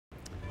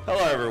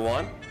Hello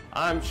everyone,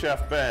 I'm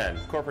Chef Ben,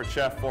 corporate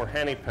chef for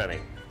Henny Penny,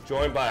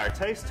 joined by our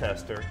taste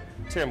tester,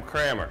 Tim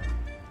Kramer.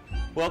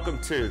 Welcome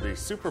to the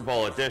Super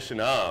Bowl edition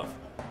of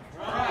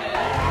Try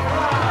It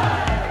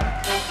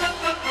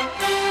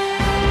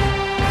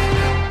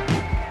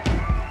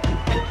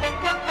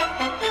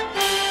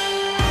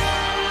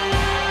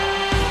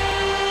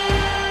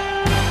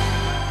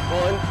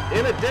Well,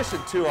 in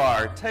addition to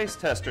our taste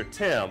tester,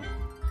 Tim,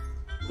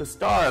 the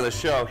star of the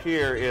show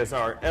here is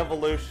our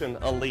Evolution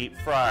Elite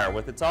Fryer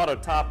with its auto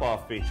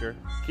top-off feature,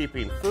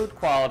 keeping food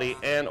quality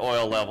and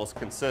oil levels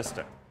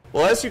consistent.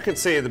 Well, as you can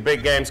see, the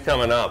big game's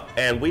coming up,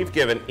 and we've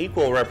given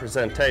equal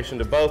representation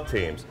to both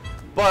teams.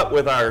 But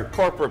with our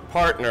corporate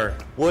partner,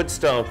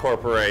 Woodstone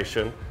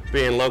Corporation,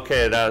 being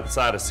located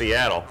outside of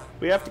Seattle,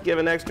 we have to give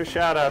an extra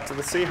shout-out to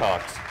the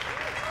Seahawks.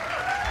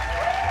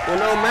 Well,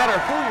 no matter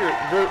who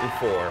you're rooting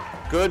for,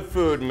 good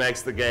food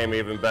makes the game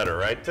even better,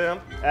 right, Tim?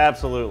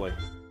 Absolutely.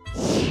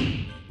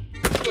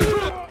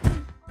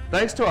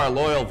 Thanks to our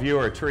loyal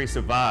viewer,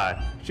 Teresa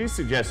Vi, she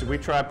suggested we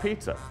try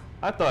pizza.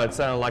 I thought it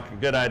sounded like a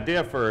good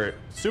idea for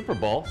Super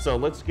Bowl, so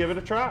let's give it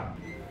a try.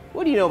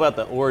 What do you know about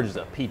the origins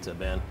of pizza,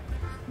 Ben?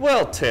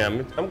 Well,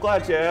 Tim, I'm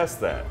glad you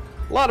asked that.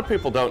 A lot of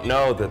people don't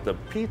know that the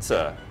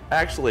pizza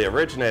actually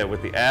originated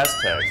with the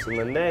Aztecs, and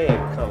the name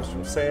comes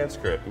from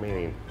Sanskrit,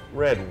 meaning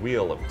red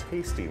wheel of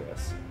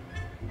tastiness.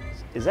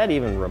 Is that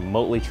even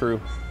remotely true?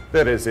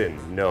 That is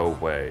in no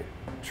way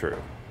true.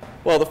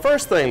 Well, the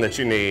first thing that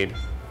you need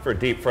for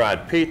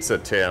deep-fried pizza,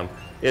 Tim,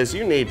 is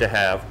you need to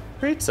have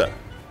pizza.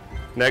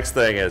 Next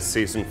thing is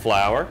seasoned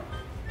flour,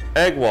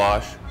 egg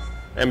wash,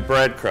 and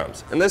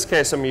breadcrumbs. In this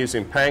case, I'm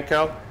using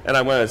panko, and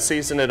I'm going to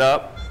season it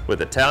up with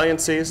Italian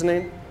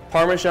seasoning,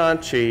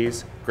 Parmesan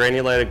cheese,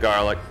 granulated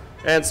garlic,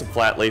 and some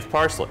flat leaf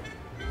parsley.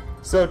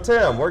 So,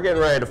 Tim, we're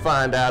getting ready to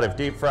find out if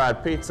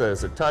deep-fried pizza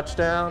is a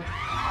touchdown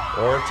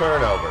or a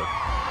turnover.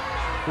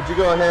 Would you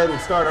go ahead and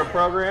start our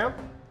program?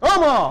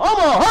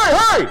 Omaha,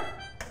 hey, hey!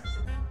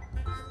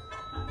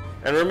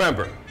 And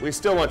remember, we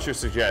still want your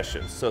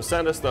suggestions, so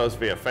send us those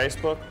via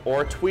Facebook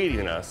or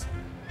tweeting us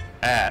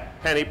at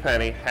Henny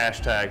Penny,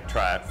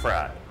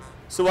 #TryItFried.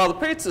 So while the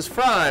pizza's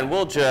frying,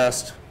 we'll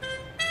just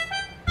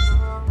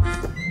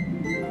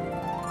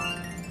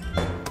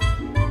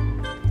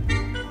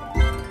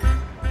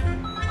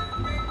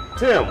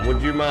Tim,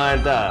 would you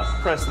mind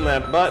pressing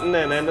that button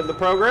and ending the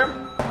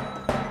program?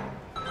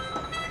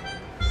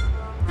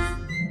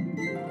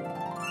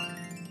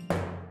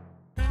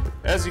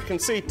 As you can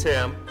see,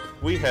 Tim,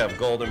 we have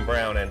golden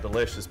brown and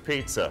delicious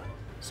pizza.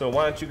 So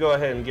why don't you go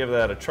ahead and give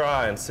that a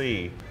try and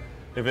see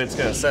if it's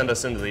going to send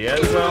us into the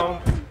end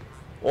zone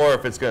or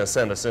if it's going to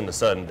send us into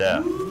sudden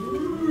death. He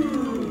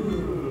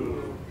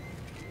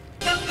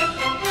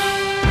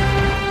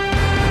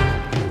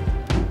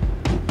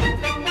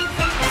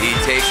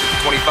takes it to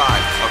 25,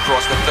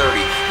 across the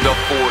 30, the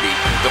 40,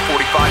 the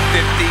 45,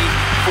 50,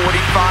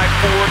 45,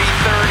 40,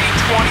 30,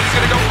 20. He's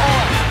going to go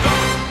all.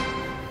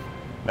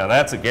 Now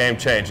that's a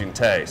game-changing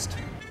taste.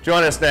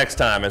 Join us next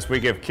time as we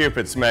give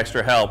Cupid some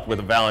extra help with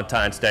a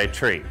Valentine's Day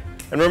treat.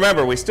 And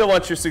remember, we still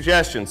want your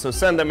suggestions, so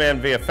send them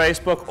in via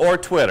Facebook or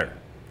Twitter.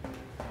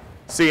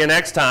 See you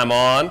next time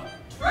on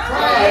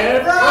Try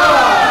It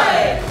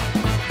Fried!